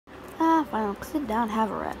Fine, I'll sit down and have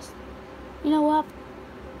a rest. You know what?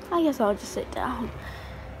 I guess I'll just sit down.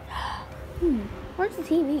 Where's the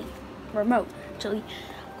TV? Remote, actually.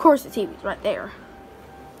 Of course the TV's right there.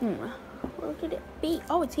 Where could it be?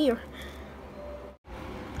 Oh, it's here.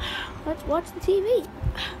 Let's watch the TV.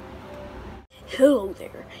 Hello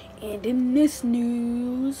there. And in this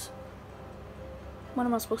news... What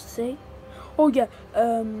am I supposed to say? Oh, yeah.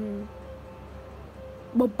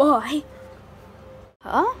 Bye-bye.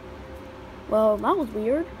 Huh? Well, that was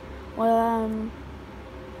weird. Well,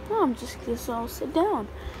 no, I'm just guess I'll sit down.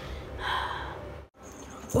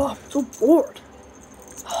 Oh, I'm so bored.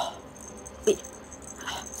 Wait,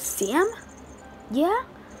 Sam? Yeah?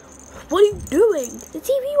 What are you doing? The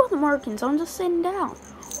TV wasn't working, so I'm just sitting down.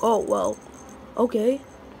 Oh, well, okay.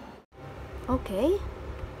 Okay.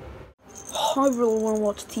 I really want to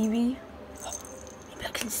watch TV. Maybe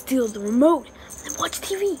I can steal the remote and watch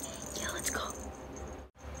TV. Yeah, let's go.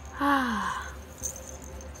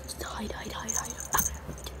 Just hide. Right.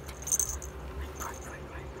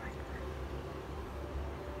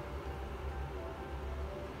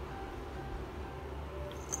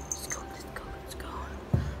 Let's go.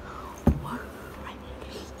 What?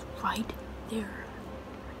 Right there.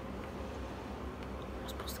 I'm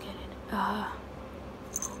supposed to get it.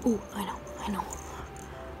 Oh, I know.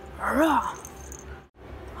 Hurrah!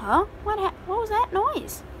 Huh? What was that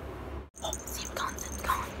noise? Oh, Sam's gone.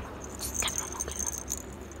 Just get it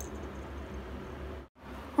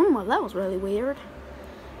on. Well, that was really weird.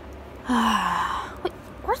 Wait,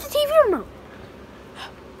 where's the TV remote?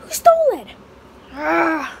 Who stole it?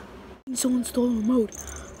 Someone stole the remote.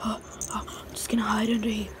 I'm just gonna hide under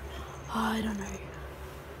here.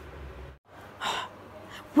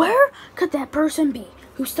 Where could that person be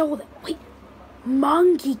who stole it? Wait,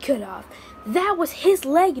 Monkey could have. That was his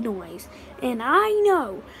leg noise. And I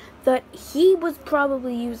know that he was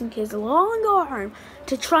probably using his long arm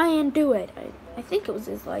to try and do it. I think it was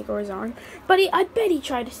his leg or his arm. But I bet he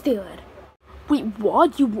tried to steal it. Wait,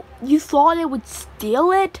 what? You thought it would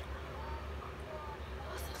steal it?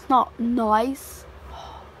 That's not nice.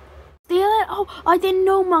 Steal it? Oh, I didn't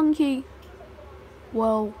know, Monkey.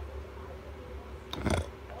 Well,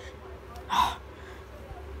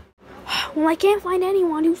 I can't find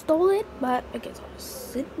anyone who stole it, but I guess I'll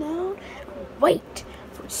sit down and wait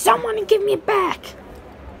for someone to give me it back.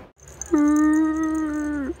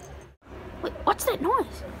 Wait, what's that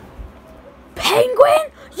noise?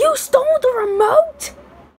 Penguin? You stole the remote?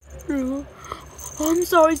 I'm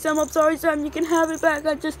sorry, Sam. You can have it back.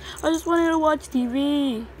 I just wanted to watch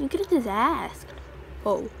TV. You could have just asked.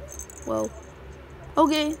 Oh, well,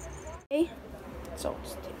 okay. So,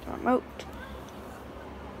 let's take the remote.